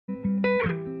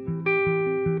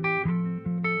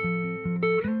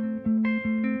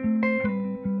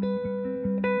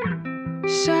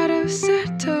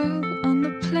settle on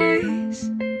the place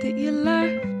that you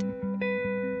left.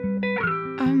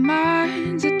 Our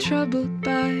minds are troubled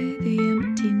by the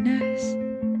emptiness.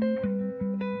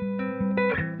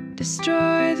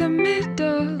 Destroy the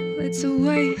middle, it's a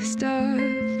waste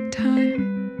of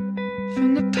time.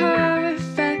 From the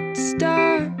perfect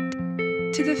start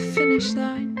to the finish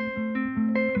line.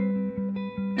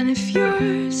 And if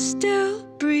you're still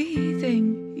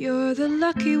breathing, you're the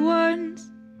lucky ones.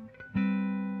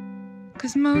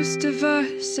 'Cause most of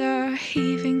us are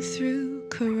heaving through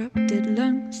corrupted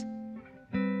lungs,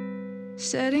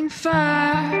 setting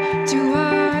fire to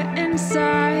our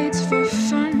insides for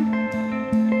fun,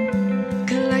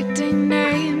 collecting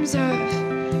names of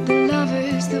the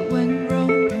lovers that went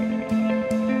wrong,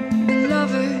 the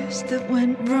lovers that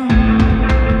went wrong.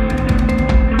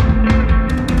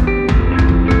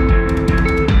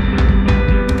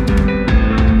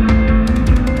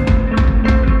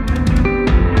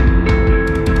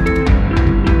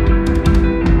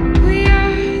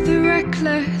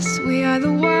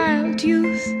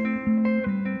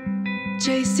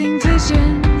 Chasing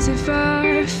visions of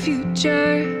our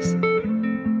futures.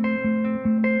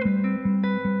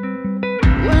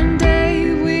 One day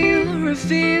we'll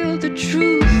reveal the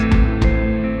truth,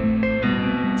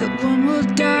 that one will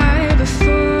die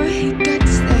before he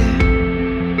gets there.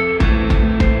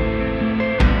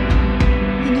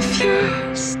 And if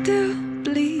you're still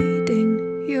bleeding,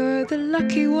 you're the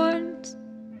lucky ones.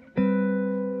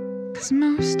 'Cause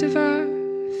most of our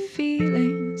feelings